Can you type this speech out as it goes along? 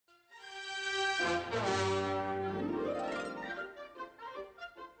Hello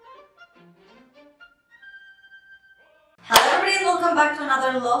everybody and welcome back to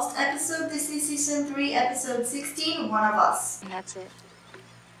another Lost episode. This is season 3, episode 16, One of Us. And that's it.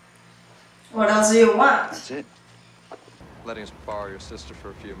 What else do you want? That's it. Letting us borrow your sister for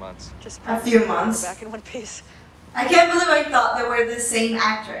a few months. Just A few months. back in one piece. I can't believe I thought they were the same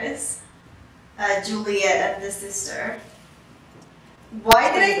actress. Juliet and the sister.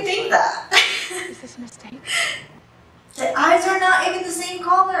 Why did I think that? Is this a mistake? The eyes are not even the same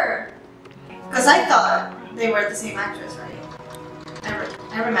color. Because I thought they were the same actress, right?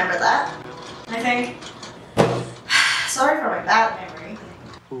 I remember that, I think. Sorry for my bad memory.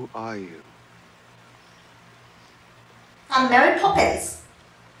 Who are you? I'm Mary Poppins.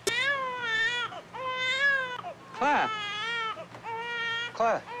 Claire!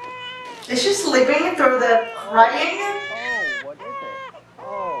 Claire! Is she sleeping through the crying? Oh, what is it?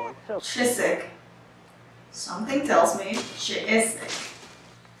 Oh, it's so... She's sick. Something tells me she is sick.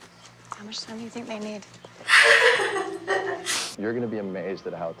 How much time do you think they need? You're gonna be amazed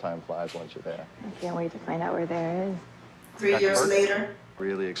at how time flies once you're there. I can't wait to find out where there is. 3 years later.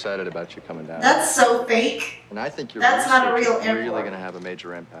 Really excited about you coming down. That's so fake. And I think your That's not a research real is really airport. gonna have a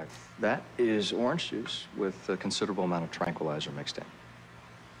major impact. That is orange juice with a considerable amount of tranquilizer mixed in.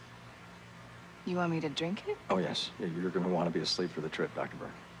 You want me to drink it? Oh yes, yeah, you're gonna want to be asleep for the trip, Dr.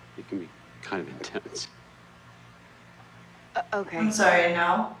 Burke. It can be kind of intense. Okay. I'm sorry,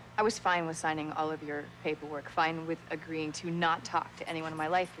 no. I was fine with signing all of your paperwork, fine with agreeing to not talk to anyone in my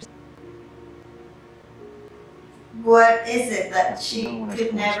life. What is it that she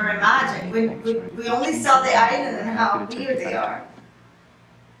could never imagine? We only saw the island and how weird they are.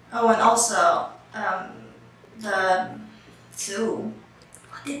 Oh, and also, the zoo.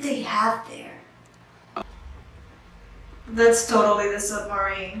 What did they have there? That's totally the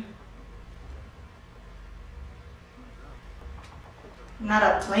submarine. Not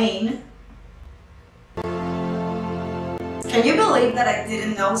a plane. Can you believe that I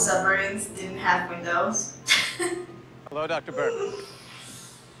didn't know submarines didn't have windows? Hello, Dr. Burke.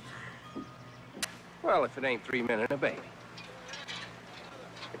 Well, if it ain't 3 men and a baby.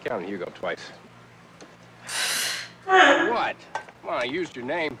 I counted Hugo twice. What? Come on, I used your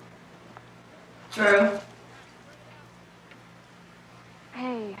name. True.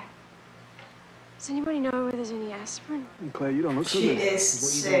 Hey, does anybody know where there's any aspirin? Claire, you don't look so She good. is What are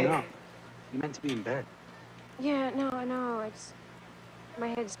you sick. doing now? You're meant to be in bed. Yeah, no, I know. It's my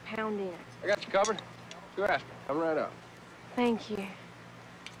head's pounding. I got you covered. Two aspirin. Coming right up. Thank you.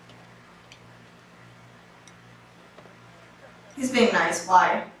 He's being nice.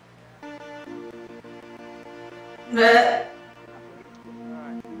 Why? Bleh.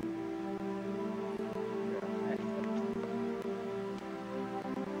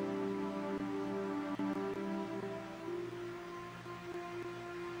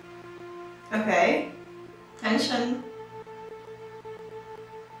 Okay. Tension.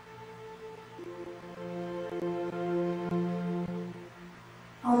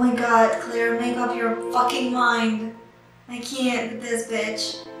 Oh my god, Claire, make up your fucking mind. I can't with this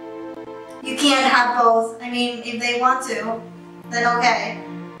bitch. You can't have both. I mean, if they want to, then okay.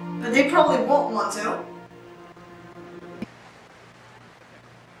 But they probably won't want to.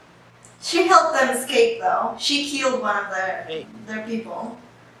 She helped them escape though. She killed one of their people.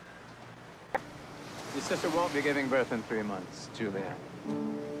 Your sister won't be giving birth in 3 months, Julia.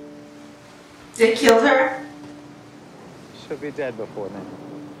 They killed her? She'll be dead before then.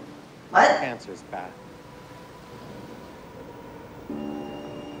 What? Cancer's bad.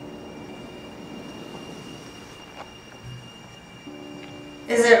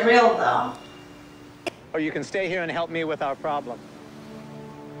 Is it real though? Or you can stay here and help me with our problem.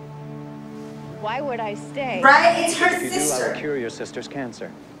 Why would I stay? Right? It's her If you do, I will sister. cure your sister's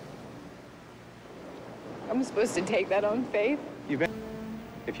cancer. I'm supposed to take that on faith?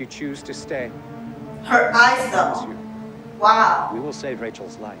 If you choose to stay, Her eyes promise though. you, Wow. we will save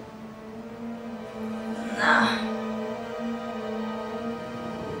Rachel's life. Nah.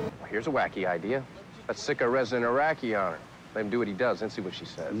 Well, here's a wacky idea. Let's sick a resident Iraqi on her. Let him do what he does, then see what she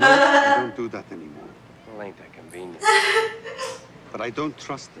says. No, I don't do that anymore. Well, ain't that convenient? But I don't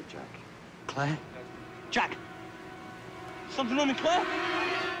trust her, Jack. Claire? Jack! Something wrong with Claire?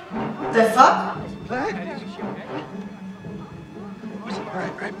 The fuck? Claire? All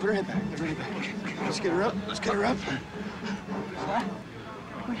right, put her head back. Put her head back. Let's get her up. Let's get her up.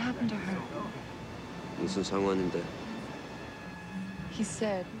 What happened to her? 무슨 상황인데? He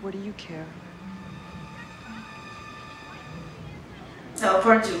said, what do you care? So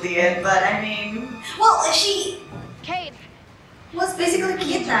poor Juliet, but I mean, well, she Kate! was basically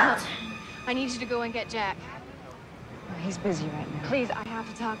kidnapped. I need you to go and get Jack. He's busy right now. Please, I have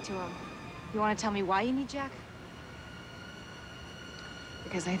to talk to him. You want to tell me why you need Jack?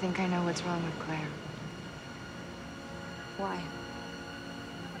 Because I think I know what's wrong with Claire. Why?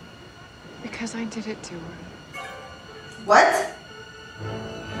 Because I did it to her. What?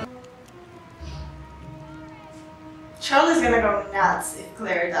 Charlie's gonna go nuts if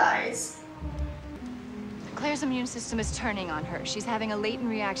Claire dies. Claire's immune system is turning on her. She's having a latent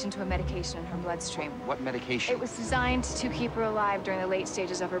reaction to a medication in her bloodstream. What medication? It was designed to keep her alive during the late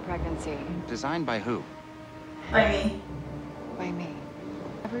stages of her pregnancy. Designed by who? By me. By me.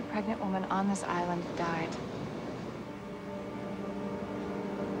 Every pregnant woman on this island died.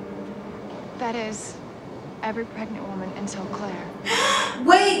 That is, every pregnant woman until Claire.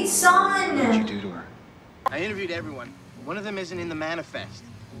 Wait, son! What did you do to her? I interviewed everyone. One of them isn't in the manifest.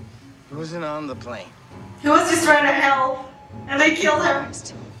 He wasn't on the plane. He was just trying to help, and they killed him.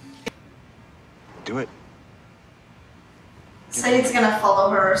 Do it. Said's gonna follow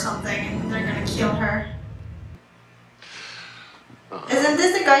her or something, and they're gonna kill her. Isn't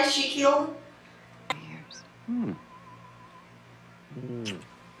this the guy she killed?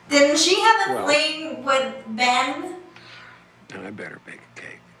 Didn't she have a fling with Ben? Then I better bake a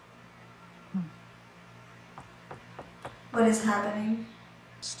cake. What is happening?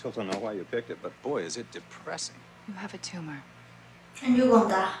 Still don't know why you picked it, but boy, is it depressing. You have a tumor. And you're gonna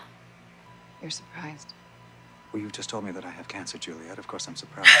die. You're surprised. Well, you've just told me that I have cancer, Juliet. Of course I'm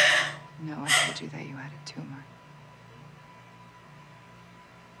surprised. No, I told you that you had a tumor.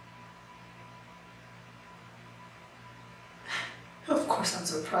 Of course I'm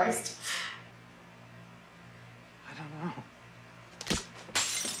surprised. I don't know.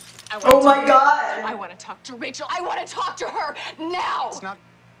 Oh my god! I want to talk to Rachel. I want to talk to her now! It's not...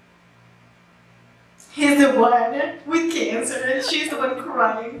 He's the one with cancer and she's the one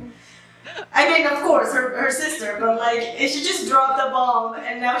crying. I mean, of course, her sister, but like, she just dropped a bomb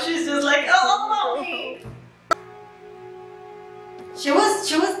and now she's just like, oh, mommy! She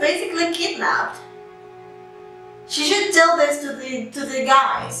was basically kidnapped. She should tell this to the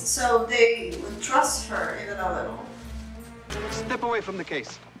guys so they would trust her even a little. Step away from the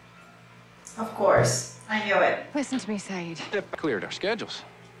case. Of course, I knew it. Listen to me, Said. Cleared our schedules.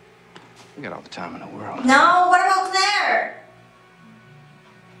 We got all the time in the world. No, what about Claire?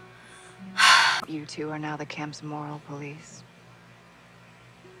 You two are now the camp's moral police.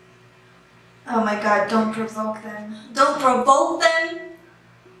 Oh my god, don't provoke them. Don't provoke them!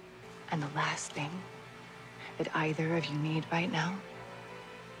 And the last thing that either of you need right now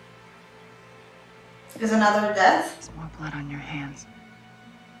Is another death? is more blood on your hands.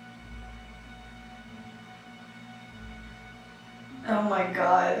 Oh my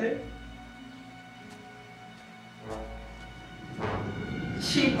god.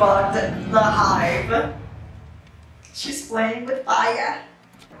 She bugged the hive. She's playing with fire.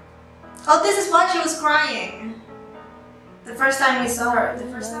 Oh, this is why she was crying. The first time we saw her. The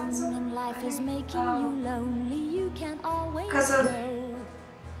first time we saw her. Life is making you lonely. You can always Because of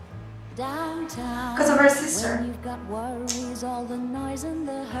downtown. her sister. When you've got worries, all the noise and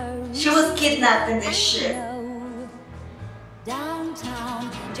the hurry. She was kidnapped in this shit.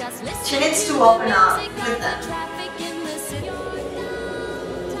 Downtown, just listen. She needs to open up with them.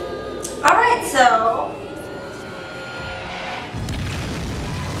 Alright, so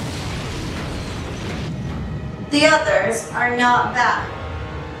the others are not bad.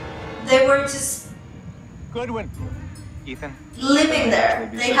 They were just Goodwin. Ethan. living there.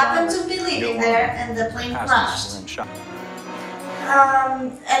 They happened to be living there and the plane crashed. And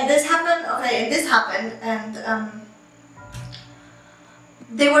this happened, okay, this happened and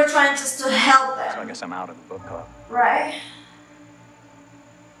they were trying just to help them. So I guess I'm out of the book club. Right?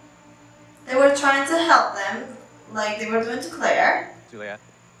 They were trying to help them, like they were doing to Claire. Juliet.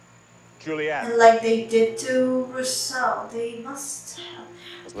 And like they did to Rousseau. They must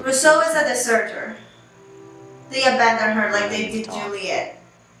have. Rousseau is a deserter. They abandoned her like they did Juliet.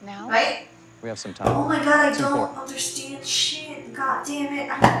 Now? Right? We have some time. Oh my god, I don't understand shit. God damn it.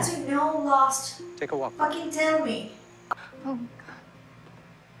 I need to know, Lost. Take a walk. Fucking tell me. Oh,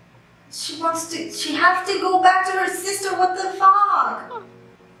 She wants to, she has to go back to her sister, what the fuck?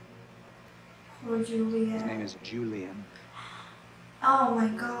 Poor Juliet. His name is Julian. Oh my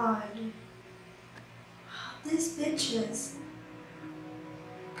god. These bitches.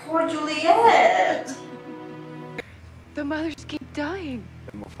 Poor Juliet. the mothers keep dying.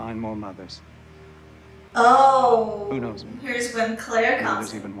 Then we'll find more mothers. Oh. Who knows? Here's when Claire Maybe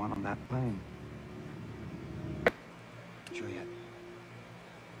comes. there's even one on that plane. Juliet.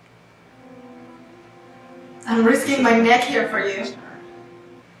 I'm risking my neck here for you.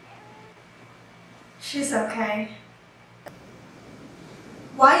 She's okay.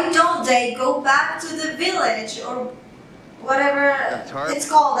 Why don't they go back to the village or whatever it's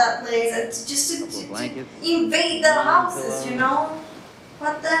called, that place? It's just to invade the houses, you know?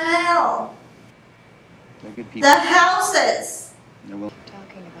 What the hell? The houses!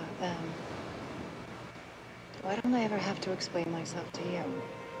 Talking about them. Why don't I ever have to explain myself to you?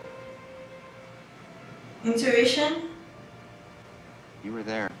 Intuition? You were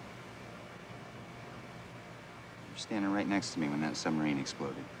there. You were standing right next to me when that submarine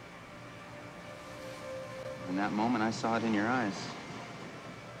exploded. In that moment, I saw it in your eyes.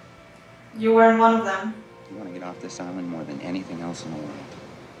 You weren't one of them. You want to get off this island more than anything else in the world.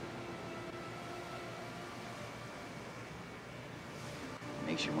 It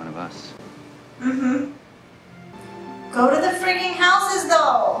makes you one of us. Mm-hmm. Go to the freaking houses,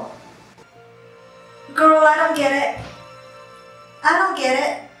 though! Girl, I don't get it. I don't get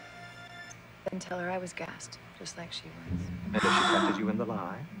it. Then tell her I was gassed, just like she was. And if she tempted you in the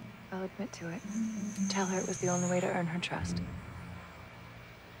lie? I'll admit to it. Tell her it was the only way to earn her trust.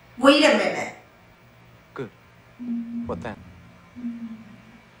 Wait a minute. Good. What then?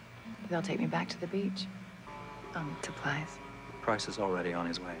 They'll take me back to the beach. To Blythe. Price is already on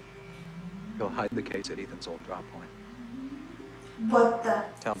his way. He'll hide the case at Ethan's old drop point. What the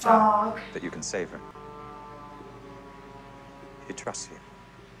Tell fuck? him that you can save her. He trusts you.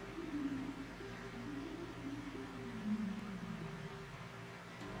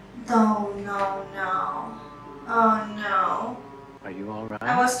 No, no, no. Oh no. Are you all right?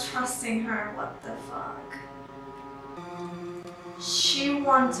 I was trusting her, what the fuck? She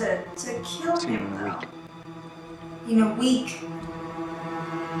wanted to kill See you him in a week. In a week.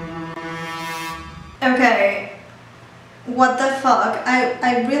 Okay. What the fuck?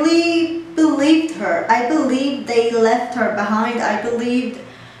 I really believed her. I believed they left her behind. I believed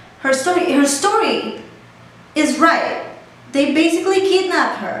her story. Her story is right. They basically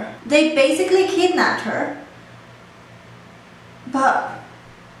kidnapped her. They basically kidnapped her. But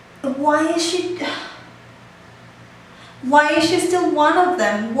why is she... Why is she still one of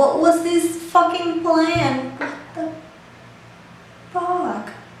them? What was this fucking plan? What the fuck?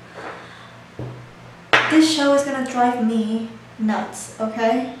 This show is gonna drive me nuts,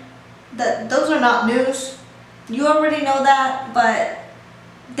 okay? Those are not news. You already know that, but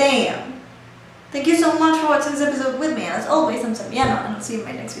damn. Thank you so much for watching this episode with me, and as always, I'm Miyano, and I'll see you in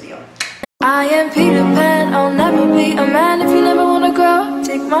my next video. I am Peter Pan, I'll never be a man if you never wanna grow.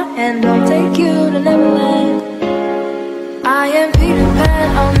 Take my hand, I'll take you to Neverland. I am Peter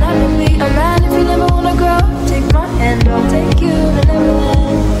Pan, I'll never be a man if you never wanna grow. Take my hand, I'll take